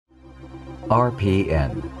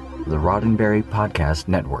RPN, the Roddenberry Podcast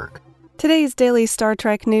Network. Today's daily Star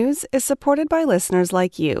Trek news is supported by listeners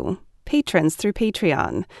like you, patrons through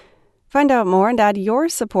Patreon. Find out more and add your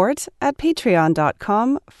support at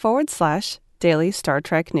patreon.com/Daily Star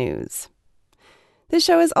Trek News. This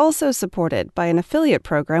show is also supported by an affiliate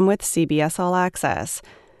program with CBS All Access.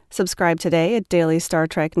 Subscribe today at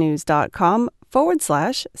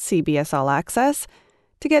dailystartreknews.com/CBS All Access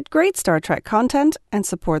to get great Star Trek content and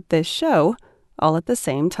support this show all at the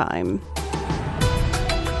same time.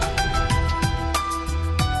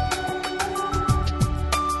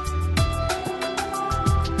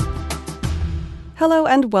 Hello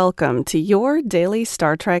and welcome to your daily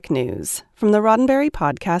Star Trek news from the Roddenberry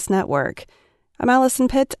Podcast Network. I'm Allison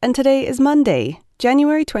Pitt, and today is Monday,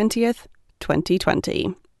 January 20th,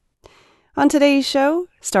 2020. On today's show,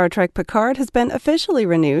 Star Trek Picard has been officially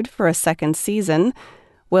renewed for a second season.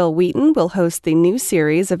 Wil Wheaton will host the new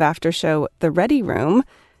series of after-show The Ready Room,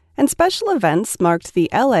 and special events marked the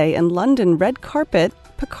LA and London red carpet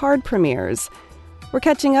Picard premieres. We're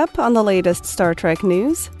catching up on the latest Star Trek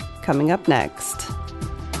news, coming up next.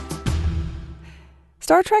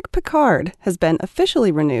 Star Trek Picard has been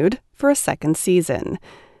officially renewed for a second season.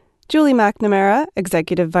 Julie McNamara,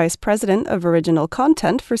 Executive Vice President of Original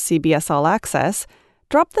Content for CBS All Access,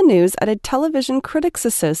 dropped the news at a Television Critics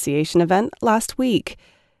Association event last week.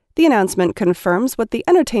 The announcement confirms what the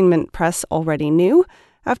entertainment press already knew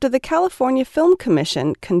after the California Film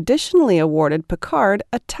Commission conditionally awarded Picard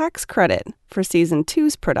a tax credit for Season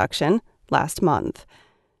 2's production last month.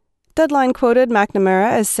 Deadline quoted McNamara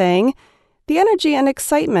as saying, "The energy and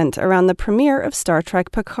excitement around the premiere of Star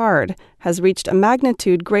Trek Picard has reached a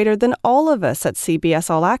magnitude greater than all of us at CBS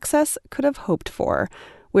All Access could have hoped for.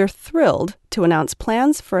 We're thrilled to announce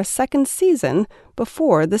plans for a second season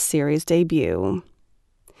before the series debut."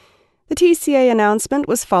 The TCA announcement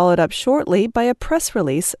was followed up shortly by a press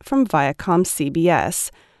release from Viacom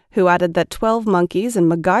CBS, who added that 12 Monkeys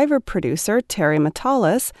and MacGyver producer Terry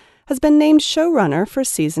Matalas has been named showrunner for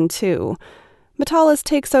Season 2. Matalas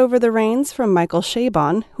takes over the reins from Michael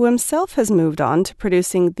Chabon, who himself has moved on to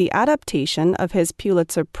producing the adaptation of his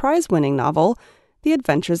Pulitzer Prize-winning novel, The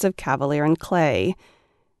Adventures of Cavalier and Clay.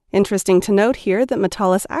 Interesting to note here that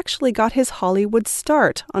Matalas actually got his Hollywood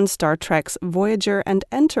start on Star Trek's Voyager and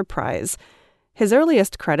Enterprise. His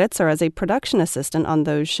earliest credits are as a production assistant on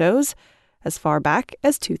those shows, as far back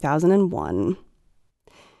as 2001.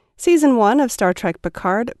 Season 1 of Star Trek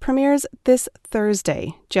Picard premieres this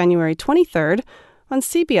Thursday, January 23rd, on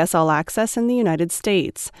CBS All Access in the United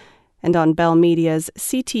States, and on Bell Media's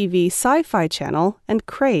CTV Sci-Fi channel and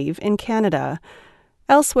Crave in Canada.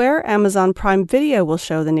 Elsewhere, Amazon Prime Video will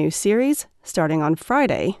show the new series starting on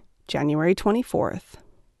Friday, January 24th.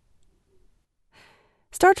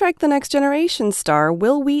 Star Trek The Next Generation star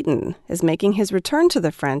Wil Wheaton is making his return to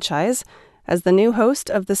the franchise as the new host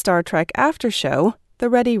of the Star Trek After Show, The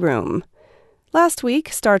Ready Room. Last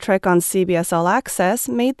week, Star Trek on CBS All Access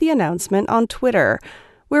made the announcement on Twitter.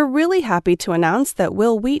 "We're really happy to announce that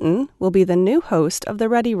Wil Wheaton will be the new host of The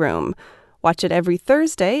Ready Room. Watch it every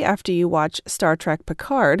Thursday after you watch Star Trek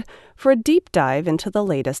Picard for a deep dive into the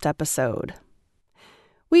latest episode."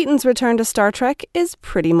 Wheaton's return to Star Trek is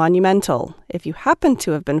pretty monumental, if you happen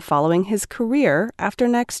to have been following his career after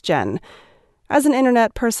Next Gen. As an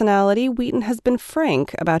internet personality, Wheaton has been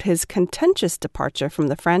frank about his contentious departure from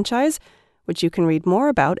the franchise, which you can read more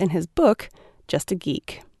about in his book, Just a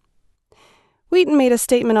Geek. Wheaton made a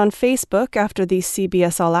statement on Facebook after the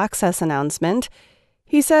CBS All Access announcement.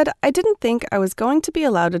 He said, "I didn't think I was going to be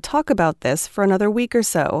allowed to talk about this for another week or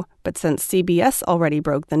so, but since CBS already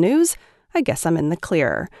broke the news, I guess I'm in the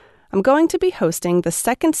clear. I'm going to be hosting the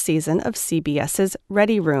second season of CBS's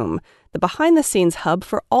Ready Room, the behind-the-scenes hub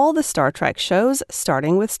for all the Star Trek shows,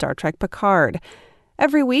 starting with Star Trek Picard.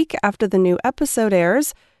 Every week after the new episode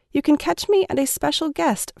airs, you can catch me and a special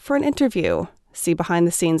guest for an interview, see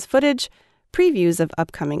behind-the-scenes footage, previews of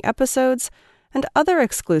upcoming episodes, and other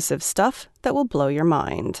exclusive stuff that will blow your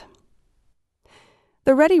mind."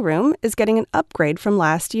 The Ready Room is getting an upgrade from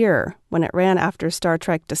last year, when it ran after Star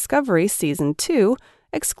Trek Discovery Season 2,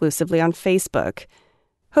 exclusively on Facebook.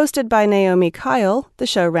 Hosted by Naomi Kyle, the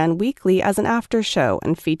show ran weekly as an after show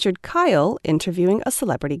and featured Kyle interviewing a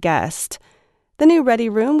celebrity guest. The new Ready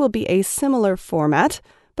Room will be a similar format,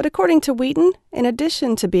 but according to Wheaton, in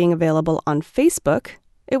addition to being available on Facebook,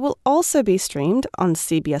 it will also be streamed on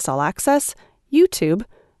CBS All Access, YouTube,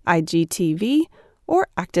 IGTV, or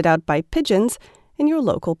acted out by pigeons in your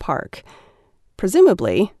local park.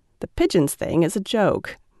 Presumably, the pigeons thing is a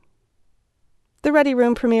joke. The Ready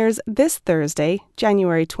Room premieres this Thursday,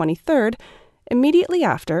 January 23rd, immediately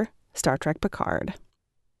after Star Trek Picard.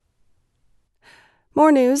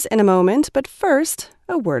 More news in a moment, but first,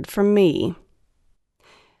 a word from me.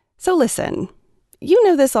 So listen, you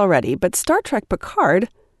know this already, but Star Trek Picard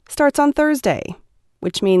starts on Thursday,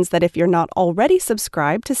 which means that if you're not already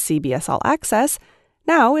subscribed to CBS All Access,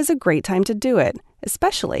 now is a great time to do it,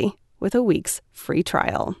 especially with a week's free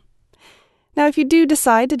trial. Now, if you do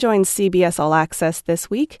decide to join CBS All Access this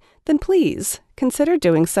week, then please consider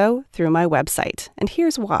doing so through my website, and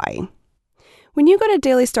here's why. When you go to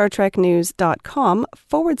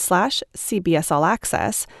dailystartreknews.com/CBS All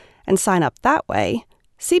Access and sign up that way,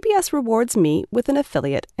 CBS rewards me with an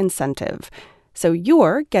affiliate incentive. So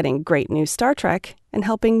you're getting great new Star Trek and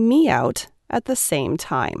helping me out at the same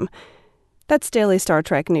time. That's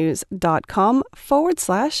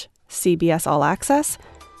dailystartreknews.com/CBS All Access.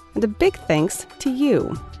 And a big thanks to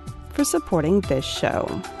you for supporting this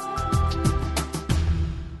show.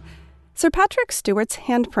 Sir Patrick Stewart's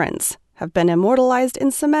handprints have been immortalized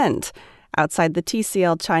in cement outside the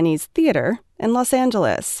TCL Chinese Theater in Los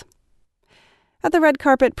Angeles. At the red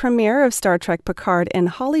carpet premiere of Star Trek Picard in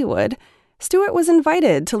Hollywood, Stewart was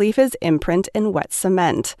invited to leave his imprint in wet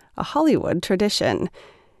cement, a Hollywood tradition.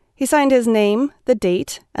 He signed his name, the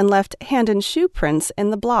date, and left hand and shoe prints in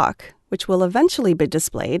the block, which will eventually be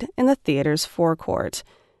displayed in the theater's forecourt.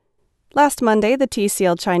 Last Monday, the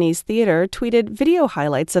TCL Chinese Theater tweeted video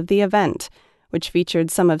highlights of the event, which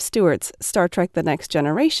featured some of Stewart's Star Trek The Next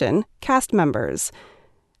Generation cast members.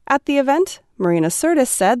 At the event, Marina Sirtis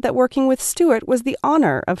said that working with Stewart was the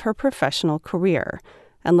honor of her professional career,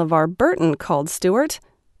 and LeVar Burton called Stewart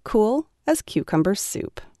cool as cucumber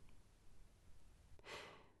soup.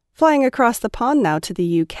 Flying across the pond now to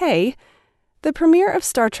the UK, the premiere of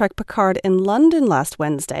Star Trek Picard in London last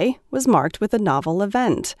Wednesday was marked with a novel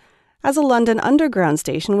event, as a London Underground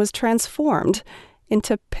station was transformed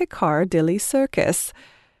into Piccadilly Circus.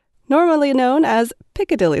 Normally known as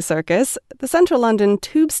Piccadilly Circus, the Central London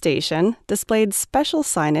Tube Station displayed special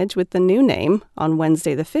signage with the new name on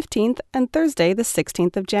Wednesday the 15th and Thursday the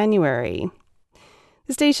 16th of January.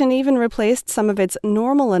 The station even replaced some of its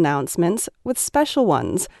normal announcements with special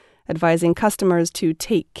ones, advising customers to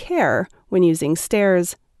take care when using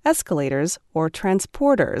stairs, escalators, or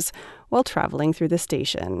transporters while traveling through the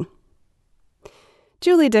station.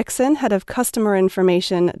 Julie Dixon, head of Customer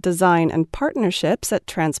Information, Design and Partnerships at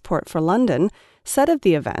Transport for London, said of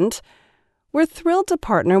the event, "We're thrilled to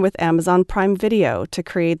partner with Amazon Prime Video to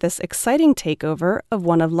create this exciting takeover of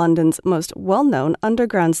one of London's most well-known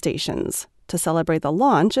underground stations to celebrate the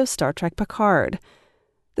launch of Star Trek Picard.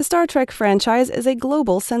 The Star Trek franchise is a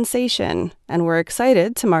global sensation, and we're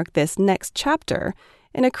excited to mark this next chapter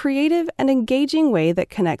in a creative and engaging way that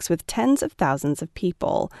connects with tens of thousands of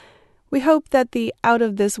people. We hope that the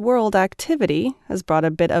out-of-this-world activity has brought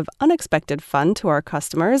a bit of unexpected fun to our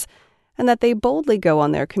customers and that they boldly go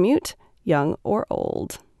on their commute, young or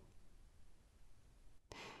old."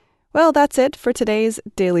 Well, that's it for today's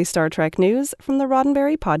Daily Star Trek News from the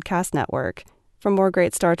Roddenberry Podcast Network. For more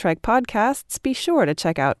great Star Trek podcasts, be sure to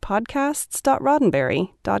check out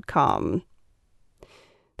podcasts.roddenberry.com.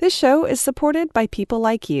 This show is supported by people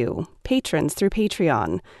like you, patrons through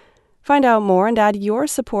Patreon. Find out more and add your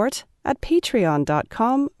support at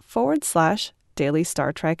patreon.com/Daily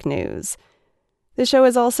Star Trek News. The show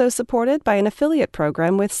is also supported by an affiliate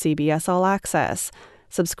program with CBS All Access.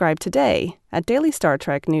 Subscribe today at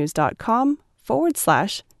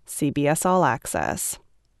dailystartreknews.com/CBS All Access.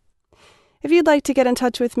 If you'd like to get in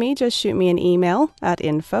touch with me, just shoot me an email at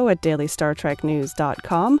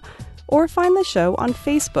info@dailystartreknews.com or find the show on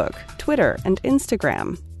Facebook, Twitter, and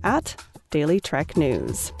Instagram at Daily Trek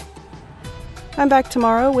News. I'm back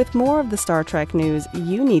tomorrow with more of the Star Trek news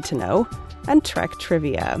you need to know and Trek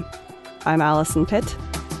trivia. I'm Allison Pitt.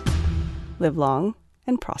 Live long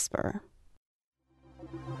and prosper.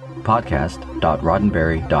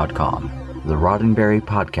 Podcast.roddenberry.com, the Roddenberry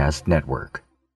Podcast Network.